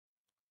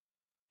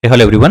Hey,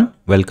 hello everyone,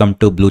 welcome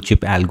to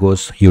Bluechip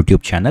Algos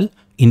YouTube channel.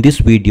 In this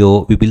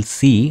video, we will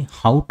see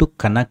how to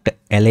connect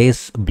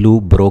LA's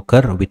Blue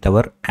broker with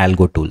our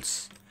Algo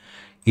tools.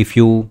 If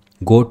you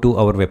go to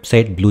our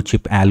website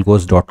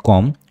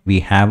bluechipalgos.com, we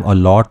have a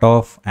lot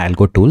of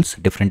Algo tools,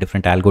 different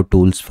Algo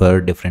tools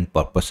for different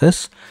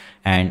purposes.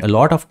 And a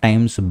lot of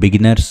times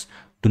beginners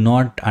do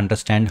not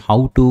understand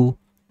how to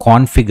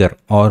configure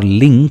or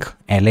link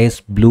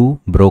LA's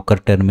Blue broker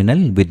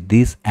terminal with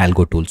these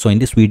Algo tools. So in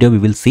this video, we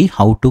will see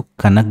how to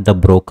connect the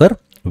broker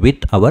with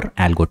our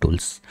Algo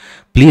tools.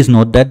 Please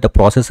note that the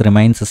process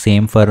remains the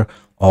same for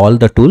all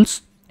the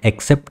tools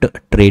except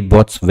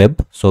Tradebots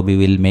web. So we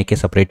will make a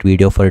separate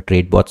video for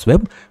Tradebots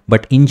web,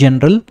 but in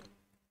general,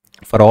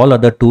 for all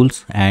other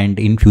tools, and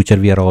in future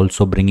we are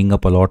also bringing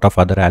up a lot of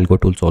other Algo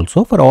tools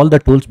also. For all the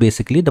tools,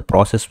 basically the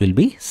process will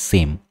be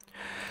same.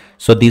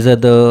 So these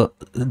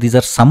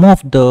are some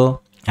of the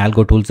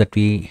Algo tools that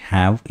we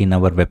have in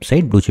our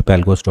website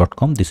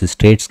bluechipalgos.com. This is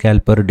Trade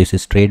Scalper, this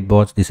is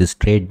Tradebots, this is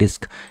Trade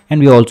Disk,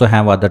 and we also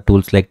have other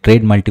tools like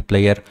Trade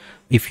Multiplier.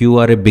 If you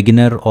are a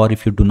beginner or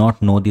if you do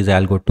not know these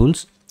Algo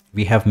tools,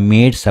 we have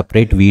made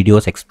separate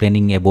videos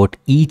explaining about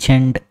each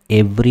and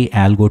every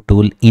Algo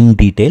tool in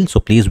detail. So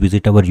please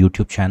visit our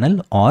YouTube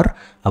channel or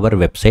our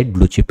website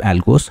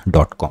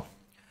bluechipalgos.com.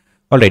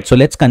 Alright, so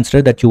let's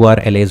consider that you are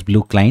LA's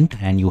Blue client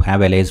and you have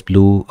LA's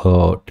Blue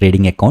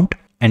trading account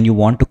and you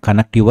want to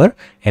connect your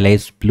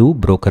LA's Blue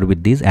broker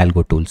with these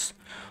Algo tools.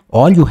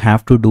 All you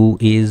have to do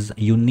is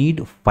you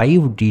need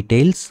 5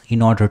 details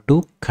in order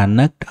to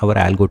connect our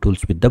Algo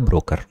tools with the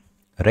broker,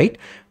 right?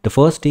 The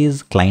first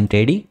is client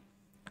ID,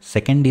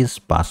 second is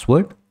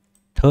password,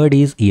 third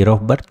is year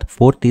of birth,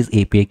 fourth is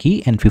API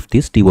key, and fifth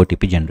is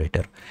TOTP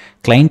generator.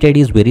 Client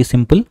ID is very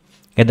simple.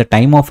 At the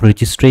time of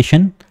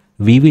registration,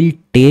 we will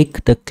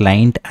take the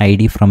client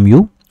ID from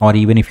you, or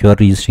even if you are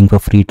registering for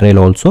free trial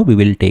also, we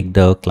will take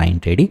the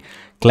client ID.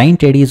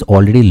 Client ID is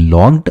already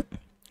logged.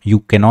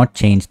 You cannot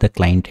change the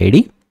client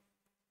ID.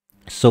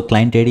 So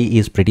client ID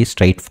is pretty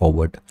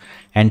straightforward,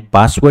 and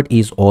password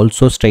is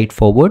also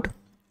straightforward.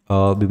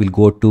 We will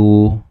go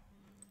to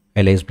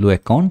LA's Blue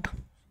account.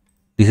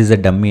 This is a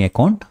dummy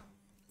account.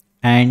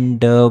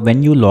 And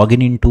when you log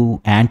in into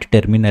Ant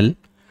terminal,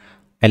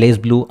 LA's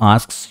Blue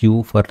asks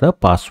you for the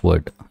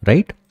password,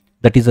 right?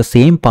 That is the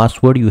same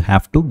password you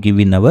have to give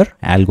in our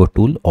Algo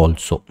tool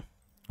also.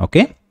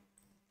 Okay.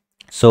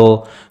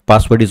 So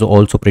password is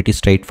also pretty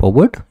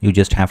straightforward. You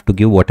just have to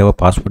give whatever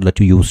password that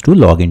you use to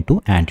log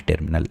into Ant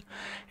terminal.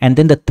 And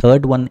then the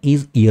third one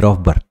is year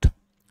of birth.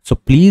 So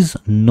please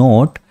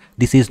note,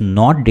 this is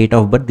not date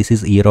of birth. This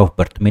is year of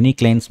birth. Many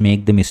clients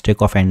make the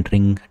mistake of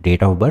entering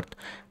date of birth,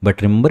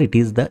 but remember it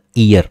is the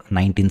year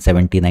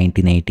 1970,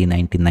 1980,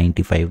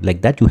 1995,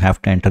 like that. You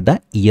have to enter the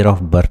year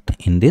of birth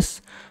in this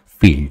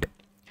field.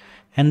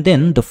 And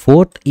then the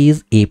fourth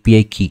is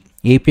API key.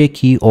 API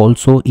key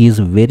also is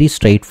very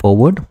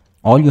straightforward.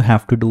 All you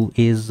have to do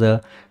is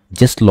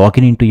just log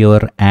in into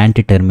your Ant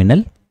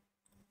terminal.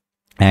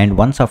 And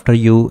once after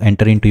you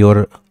enter into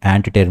your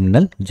Ant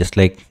terminal, just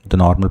like the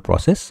normal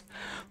process,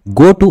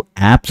 go to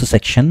apps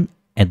section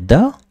at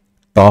the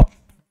top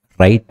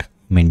right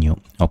menu.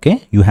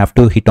 Okay. You have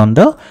to hit on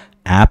the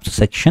apps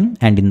section,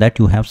 and in that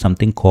you have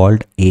something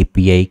called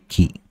API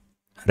key,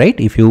 right?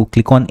 If you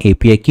click on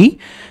API key,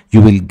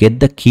 you will get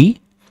the key.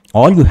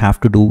 All you have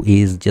to do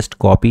is just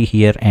copy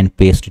here and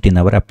paste it in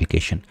our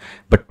application.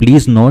 But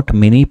please note,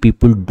 many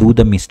people do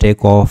the mistake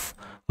of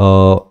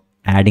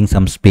adding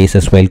some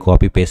spaces while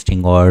copy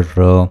pasting or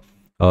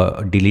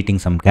deleting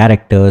some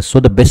characters.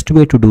 So the best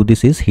way to do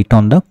this is hit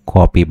on the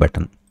copy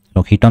button.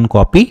 So hit on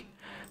copy,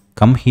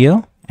 come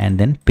here and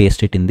then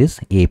paste it in this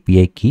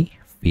API key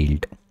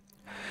field.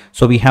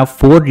 So we have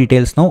 4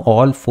 details now.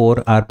 All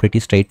 4 are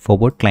pretty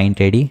straightforward: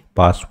 client ID,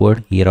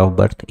 password, year of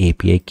birth,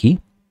 API key.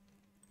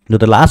 Now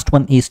the last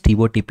one is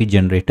TOTP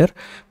generator.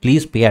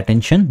 Please pay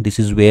attention. This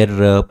is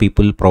where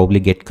people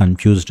probably get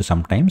confused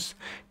sometimes.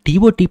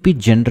 TOTP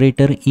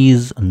generator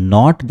is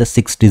not the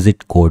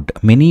 6-digit code.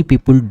 Many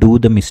people do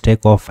the mistake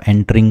of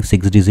entering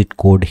 6-digit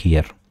code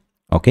here.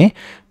 Okay.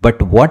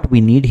 But what we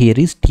need here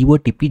is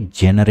TOTP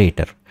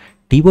generator.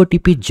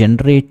 TOTP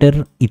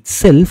generator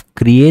itself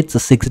creates a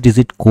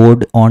 6-digit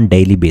code on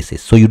daily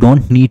basis. So you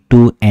don't need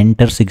to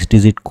enter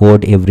 6-digit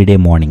code every day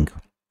morning.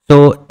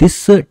 So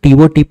this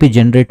TOTP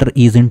generator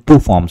is in 2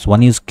 forms.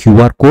 One is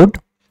QR code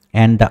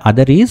and the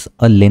other is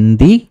a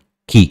lengthy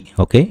key.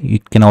 Okay.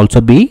 It can also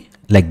be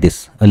like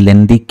this, a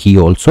lengthy key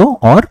also,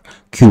 or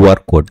QR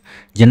code.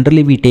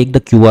 Generally we take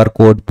the QR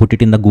code, put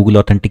it in the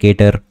Google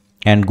Authenticator,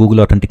 and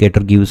Google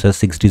Authenticator gives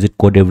us 6-digit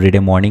code every day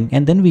morning,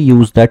 and then we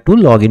use that to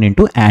log in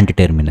into Ant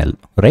terminal,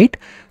 right?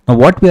 Now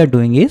what we are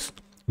doing is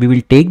we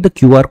will take the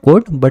QR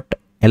code, but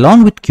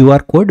along with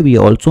QR code we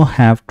also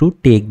have to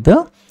take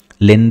the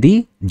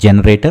lengthy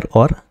generator,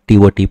 or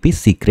TOTP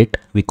secret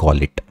we call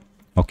it.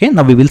 Okay,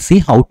 now we will see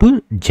how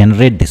to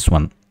generate this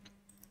one.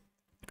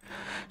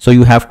 So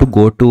you have to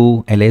go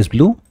to LA's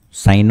Blue,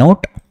 sign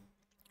out,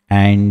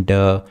 and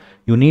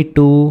you need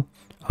to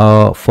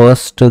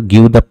first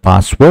give the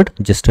password,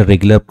 just a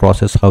regular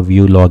process how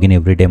you log in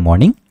every day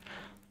morning.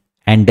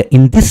 And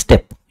in this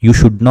step, you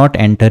should not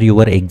enter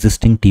your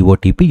existing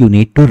TOTP. You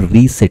need to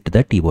reset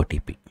the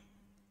TOTP.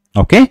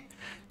 Okay.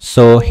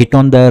 So hit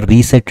on the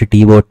reset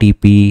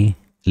TOTP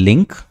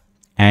link,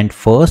 and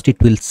first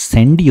it will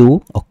send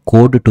you a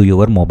code to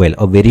your mobile,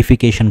 a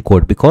verification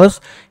code,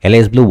 because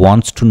LIS Blue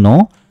wants to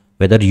know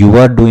whether you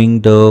are doing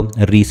the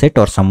reset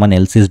or someone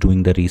else is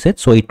doing the reset.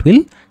 So it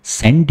will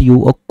send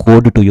you a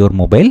code to your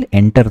mobile.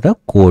 Enter the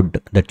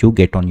code that you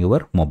get on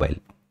your mobile.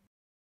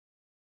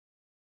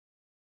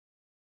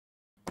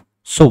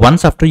 So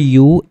once after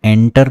you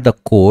enter the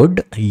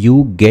code,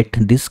 you get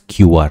this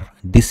QR.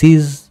 This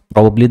is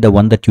probably the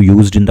one that you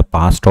used in the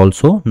past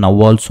also. Now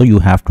also you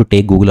have to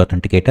take Google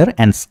Authenticator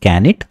and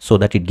scan it so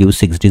that it gives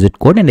 6-digit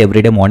code, and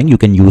every day morning you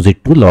can use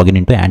it to log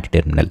into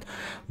anti-terminal.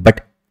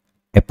 But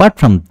apart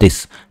from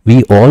this,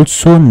 we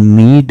also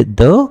need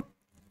the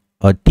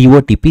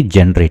TOTP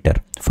generator.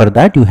 For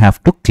that, you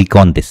have to click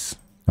on this.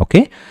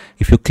 Okay.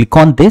 If you click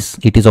on this,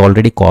 it is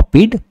already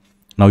copied.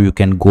 Now you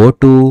can go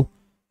to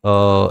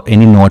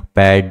any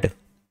notepad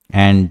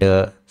and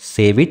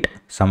save it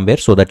somewhere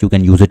so that you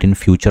can use it in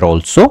future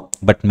also,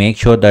 but make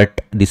sure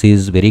that this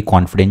is very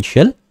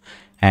confidential.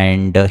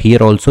 And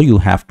here also you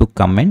have to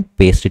come and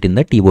paste it in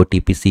the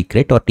TOTP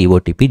secret or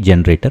TOTP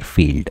generator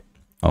field.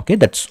 Okay,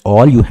 that's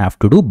all you have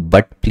to do.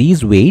 But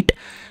please wait,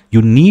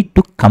 you need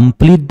to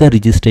complete the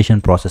registration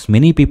process.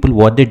 Many people,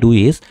 what they do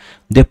is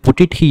they put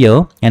it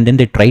here and then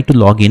they try to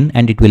log in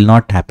and it will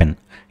not happen.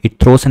 It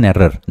throws an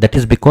error. That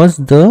is because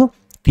the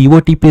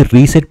TOTP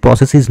reset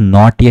process is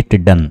not yet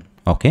done.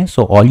 Okay,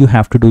 so all you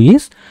have to do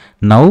is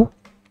now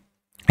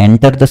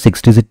enter the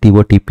 6-digit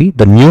TOTP,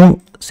 the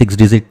new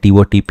 6-digit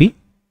TOTP,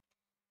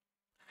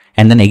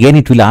 and then again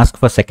it will ask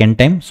for second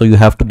time, so you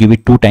have to give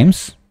it 2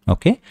 times.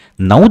 Okay,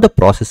 now the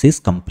process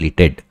is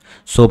completed.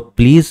 So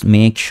please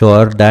make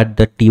sure that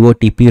the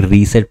TOTP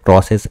reset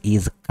process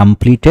is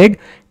completed,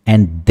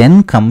 and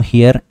then come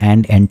here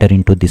and enter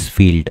into this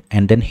field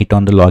and then hit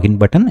on the login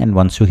button. And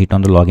once you hit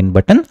on the login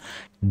button,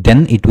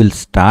 then it will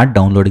start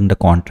downloading the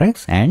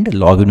contracts and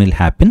login will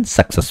happen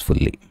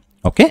successfully.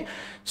 Okay,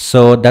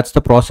 so that's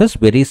the process.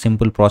 Very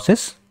simple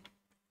process.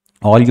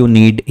 All you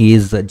need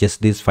is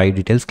just these 5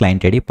 details: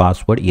 client ID,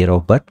 password, year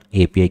of birth,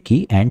 API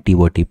key, and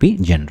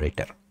TOTP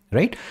generator.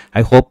 Right?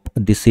 I hope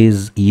this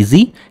is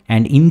easy.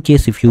 And in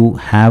case if you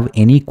have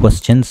any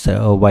questions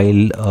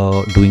while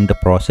doing the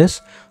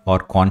process or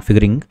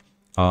configuring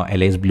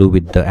LIS Blue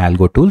with the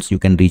Algo tools, you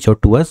can reach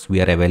out to us.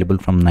 We are available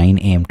from 9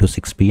 AM to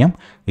 6 PM.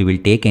 We will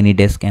take any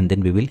desk and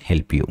then we will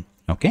help you.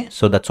 Okay,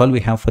 so that's all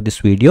we have for this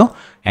video.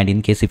 And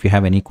in case if you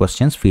have any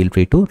questions, feel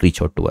free to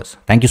reach out to us.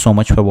 Thank you so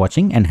much for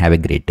watching and have a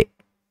great day.